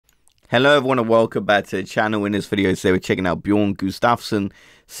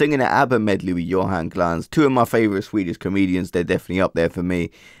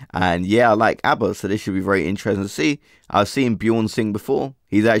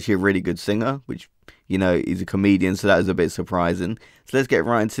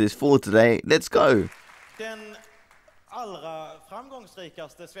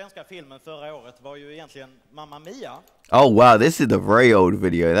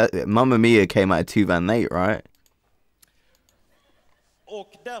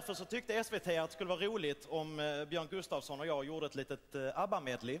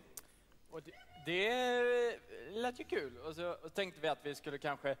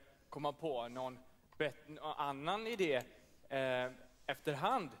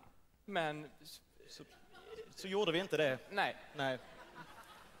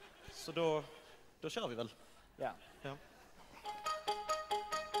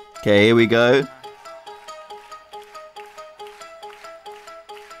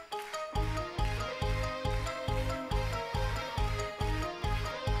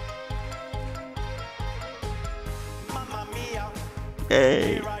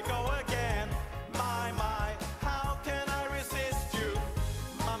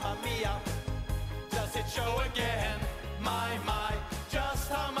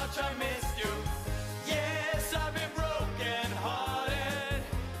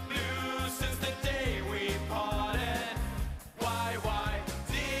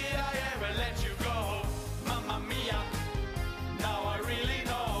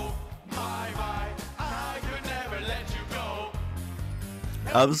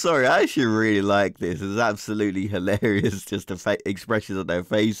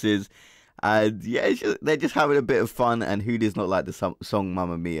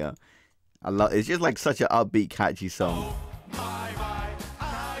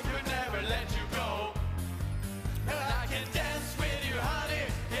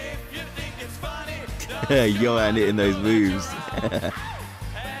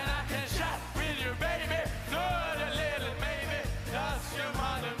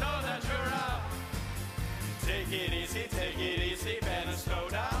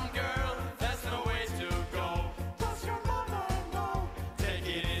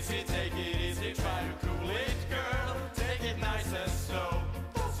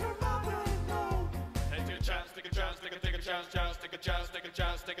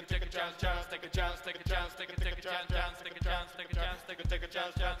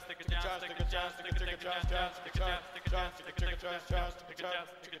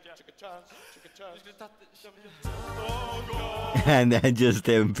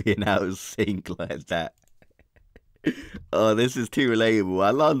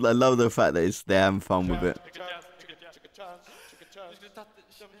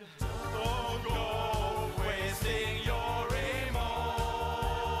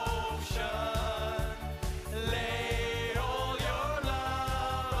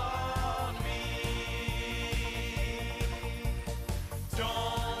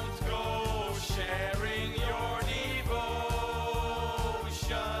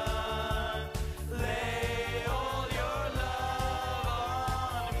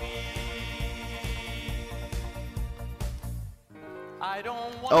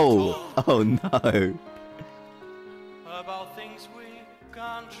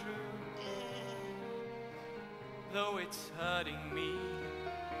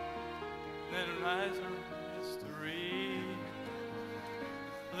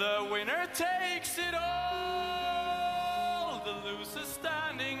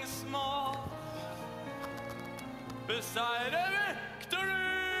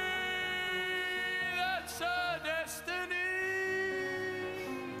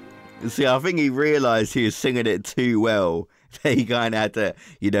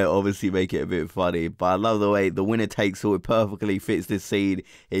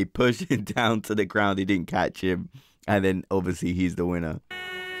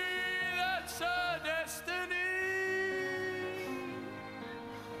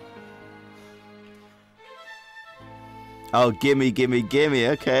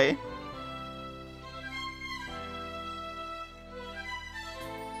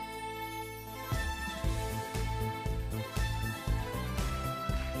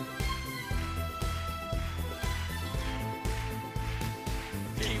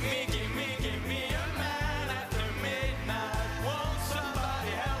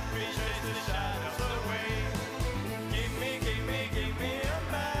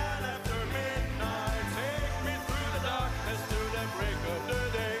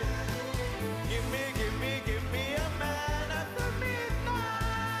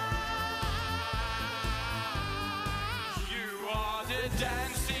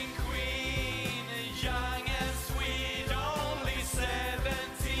dancing queen, young and sweet, only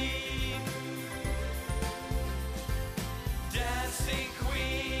 17. Dancing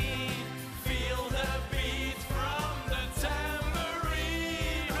queen, feel the beat from the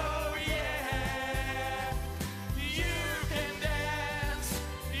tambourine. Oh yeah, you can dance,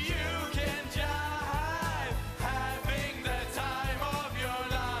 you can jive, having the time of your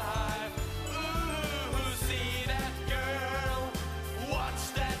life. Ooh, see that girl,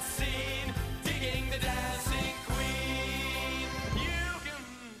 watch that scene, digging the dancing queen. You can.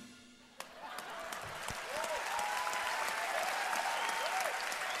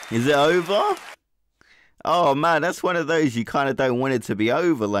 Is it over? Oh man, that's one of those you kind of don't want it to be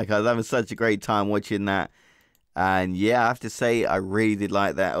over. Like, I was having such a great time watching that. And yeah, I have to say, I really did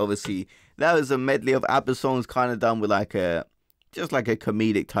like that. Obviously, that was a medley of ABBA songs, kind of done with like just like a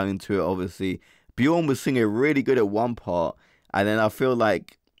comedic tone to it, obviously. Bjorn was singing really good at one part. And then I feel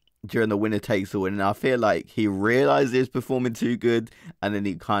like during the winner takes all, and I feel like he realized he was performing too good. And then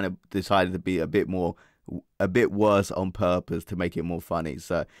he kind of decided to be a bit worse on purpose to make it more funny.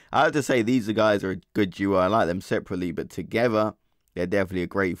 So I have to say, these guys are a good duo. I like them separately, but together they're definitely a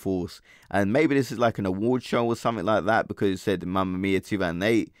great force. And maybe this is like an award show or something like that, because it said Mamma Mia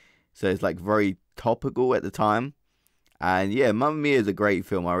 2008, so it's like very topical at the time. And yeah, Mamma Mia is a great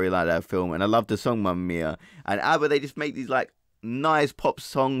film. I really like that film, and I love the song Mamma Mia. And ABBA, they just make these like nice pop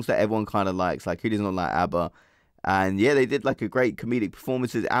songs that everyone kind of likes. Like, who does not like ABBA? And yeah, they did like a great comedic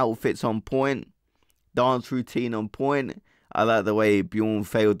performances, outfits on point, dance routine on point. I like the way Bjorn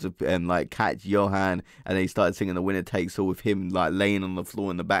failed to like catch Johan, and then he started singing the winner takes all with him like laying on the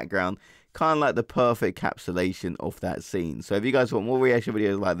floor in the background. Kind of like the perfect encapsulation of that scene. So if you guys want more reaction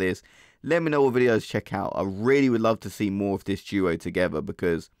videos like this, let me know what videos to check out. I really would love to see more of this duo together,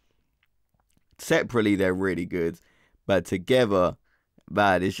 because separately they're really good, but together,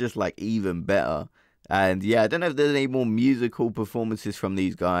 man, it's just like even better. And yeah, I don't know if there's any more musical performances from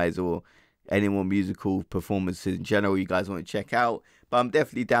these guys, or any more musical performances in general you guys want to check out, but I'm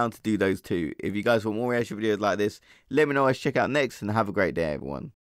definitely down to do those too. If you guys want more reaction videos like this, let me know what to check out next, and have a great day, everyone.